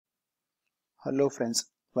Hello friends,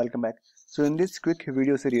 welcome back. So in this quick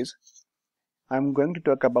video series, I'm going to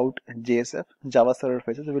talk about JSF, Java Server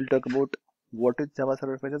Faces. We'll talk about what is Java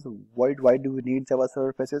Server Faces, why do we need Java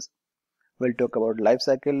Server Faces. We'll talk about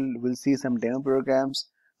Lifecycle, we'll see some demo programs.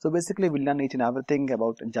 So basically we'll learn each and everything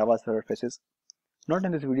about Java Server Faces. Not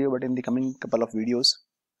in this video, but in the coming couple of videos.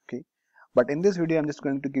 Okay. But in this video, I'm just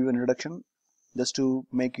going to give you an introduction just to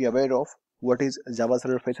make you aware of what is Java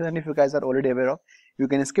Server Faces, and if you guys are already aware of, you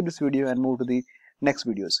can skip this video and move to the next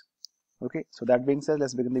videos. Okay, so that being said,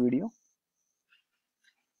 let's begin the video.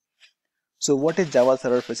 So what is Java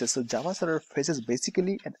Server Faces? So Java Server Faces is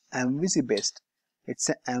basically an MVC based. It's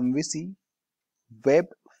an MVC web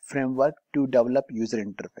framework to develop user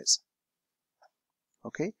interface.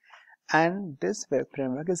 Okay, and this web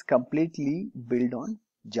framework is completely built on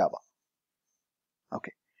Java.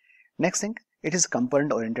 Okay, next thing, it is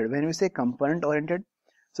component oriented. When we say component oriented,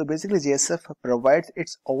 so basically JSF provides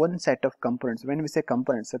its own set of components. When we say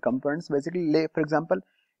components, so components basically, for example,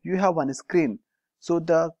 you have one screen, so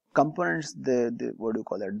the components, the what do you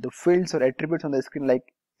call it, the fields or attributes on the screen,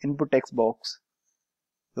 like input text box,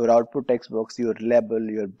 your output text box, your label,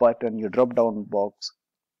 your button, your drop down box,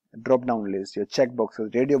 drop down list, your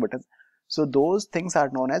checkboxes, radio buttons, so those things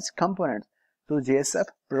are known as components. So JSF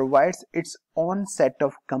provides its own set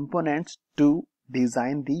of components to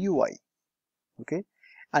design the UI. Okay,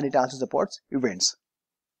 and it also supports events.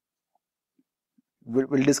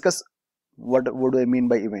 We'll discuss what do I mean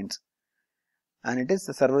by events. And it is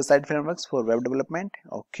the server-side frameworks for web development.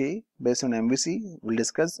 Okay, based on MVC. We'll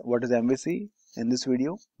discuss what is MVC in this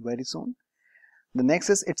video very soon. The next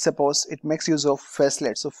is it makes use of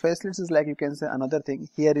facelets. So facelets is like, you can say, another thing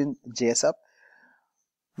here in JSF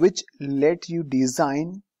which let you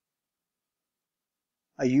design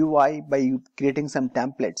a UI by creating some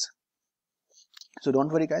templates. So don't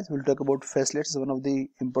worry guys, we'll talk about facelets as one of the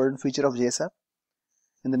important feature of JSF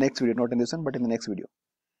in the next video, not in this one but in the next video.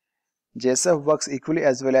 JSF works equally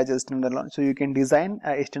as well as a standalone, so you can design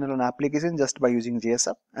a standalone application just by using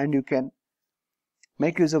JSF, and you can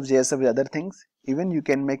make use of JSF with other things. Even you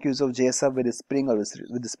can make use of JSF with Spring or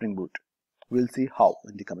with the Spring Boot. We'll see how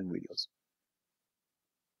in the coming videos.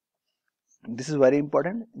 This is very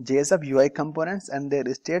important. JSF UI components and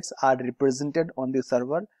their states are represented on the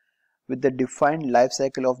server with the defined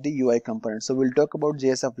lifecycle of the UI component. So we'll talk about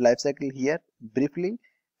JSF lifecycle here briefly,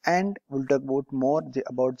 and we'll talk about more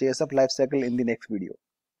about JSF lifecycle in the next video.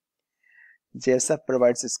 JSF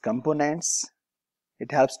provides its components.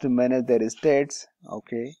 It helps to manage their states.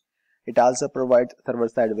 Okay. It also provides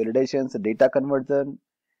server-side validations, data conversion,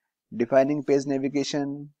 defining page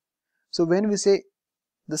navigation. So when we say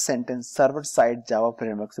the sentence server-side Java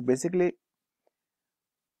framework, so basically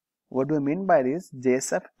what do we mean by this?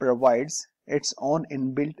 JSF provides its own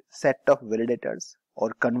inbuilt set of validators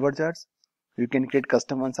or converters. You can create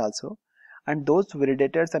custom ones also, and those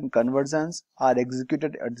validators and conversions are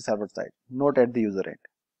executed at the server side, not at the user end.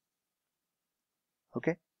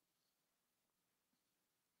 Okay.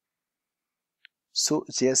 So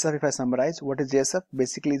JSF, if I summarize, what is JSF?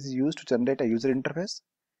 Basically, it is used to generate a user interface.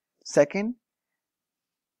 Second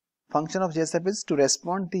function of JSF is to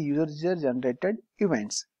respond to user generated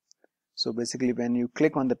events. So basically, when you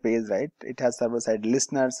click on the page, right, it has server-side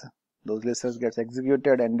listeners. Those listeners gets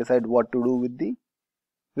executed and decide what to do with the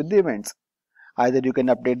events. Either you can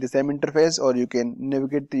update the same interface, or you can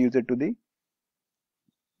navigate the user to the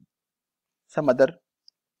some other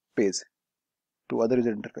page, to other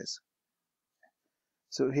user interface.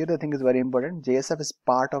 So here the thing is very important. JSF is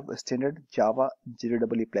part of a standard Java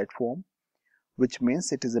JEE platform, which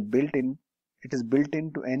means it is built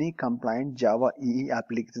into any compliant Java EE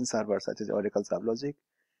application server such as Oracle SubLogic,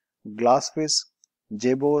 Glassfish,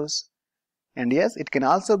 JBoss, and yes, it can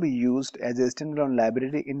also be used as a standalone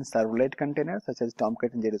library in servlet containers such as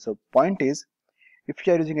Tomcat and JDS. So point is, if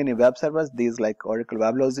you are using any web servers, these like Oracle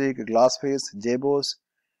WebLogic, Glassfish, JBoss,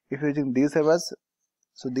 if you are using these servers,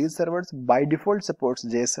 so these servers by default supports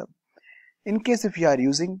JSF. In case if you are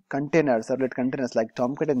using containers, servlet containers like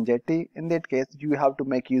Tomcat and JT, in that case you have to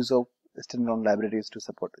make use of standalone libraries to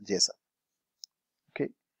support JSF. Okay.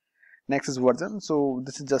 Next is version. So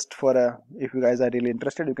this is just for if you guys are really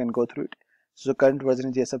interested, you can go through it. So current version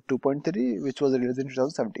is JSF 2.3, which was released in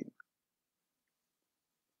 2017.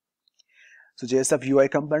 So JSF UI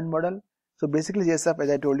component model. So basically JSF, as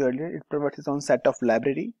I told you earlier, it provides its own set of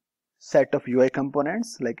library, set of UI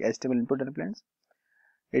components like HTML input elements.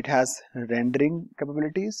 It has rendering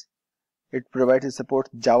capabilities. It provides and supports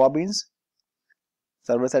Java Beans,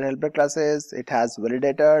 server-side helper classes. It has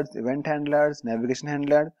validators, event handlers, navigation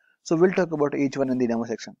handler. So we'll talk about each one in the demo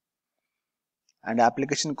section. And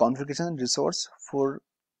application configuration resource for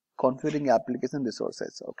configuring application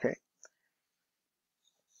resources. Okay.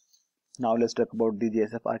 Now let's talk about the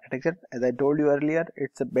JSF architecture. As I told you earlier,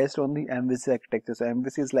 it's based on the MVC architecture. So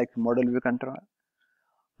MVC is like model view controller.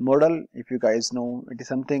 Model, if you guys know, it is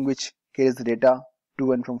something which carries the data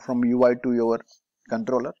to and from UI to your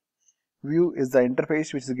controller. View is the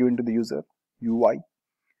interface which is given to the user, UI.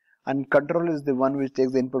 And controller is the one which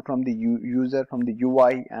takes the input from the user from the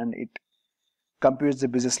UI, and it computes the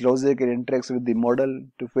business logic. It interacts with the model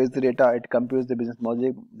to fetch the data. It computes the business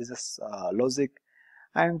logic,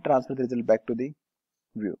 and transfer the result back to the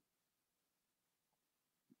view.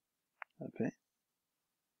 Okay.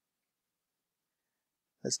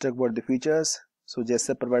 Let's talk about the features. So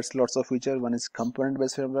JSF provides lots of features. One is component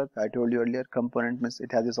based framework. I told you earlier, component means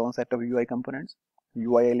it has its own set of UI components,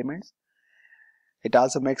 UI elements. It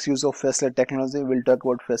also makes use of facelet technology. We'll talk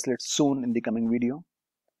about facelet soon in the coming video.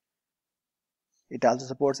 It also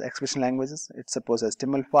supports expression languages. It supports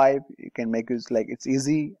HTML5. You can make use, like, it's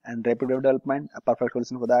easy and rapid development, a perfect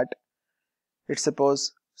solution for that. It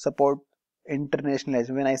support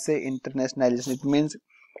internationalization. When I say internationalization, it means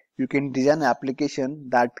you can design an application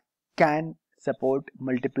that can support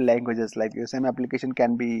multiple languages. Like your same application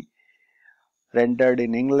can be rendered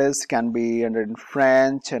in English, can be rendered in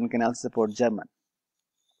French, and can also support German.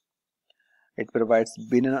 It provides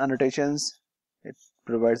binary annotations. It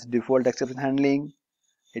provides default exception handling.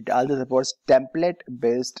 It also supports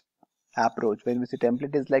template-based approach. When we say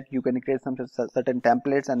template, is like you can create some certain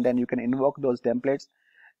templates and then you can invoke those templates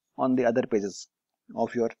on the other pages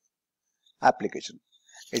of your application.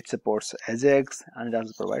 It supports AJAX and it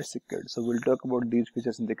also provides security. So we'll talk about these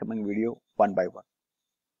features in the coming video one by one.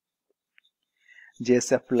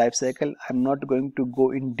 JSF Lifecycle. I'm not going to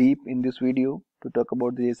go in deep in this video to talk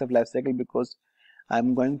about the JSF Lifecycle because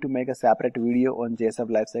I'm going to make a separate video on JSF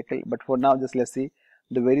Lifecycle. But for now, just let's see.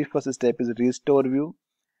 The very first step is restore view.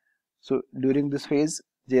 So during this phase,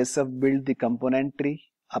 JSF build the component tree,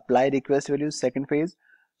 apply request values. Second phase.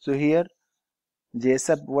 So here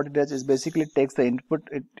JSF, what it does is basically takes the input,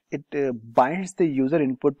 it binds the user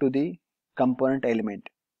input to the component element.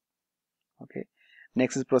 Okay.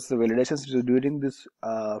 Next is process validation. So during this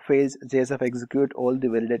phase, JSF execute all the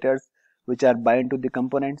validators which are bind to the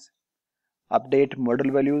components. Update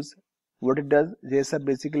model values. What it does, JSF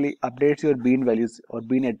basically updates your bean values or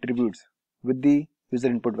bean attributes with the user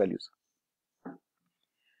input values.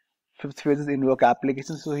 Fifth phase is invoke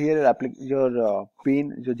applications. So here your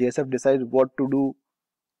JSF decides what to do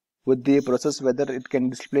with the process, whether it can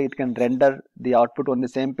display, it can render the output on the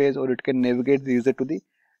same page, or it can navigate the user to the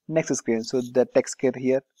next screen. So the text care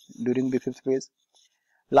here during the fifth phase.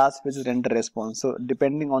 Last phase is render response. So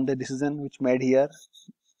depending on the decision which made here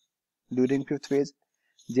during fifth phase,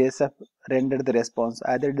 JSF rendered the response,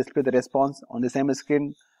 either display the response on the same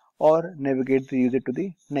screen or navigate the user to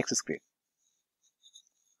the next screen.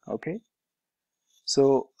 Okay.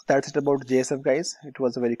 So that's it about JSF, guys. It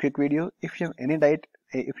was a very quick video. If you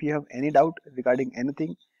have any doubt regarding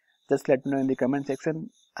anything, just let me know in the comment section.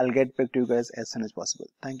 I'll get back to you guys as soon as possible.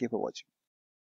 Thank you for watching.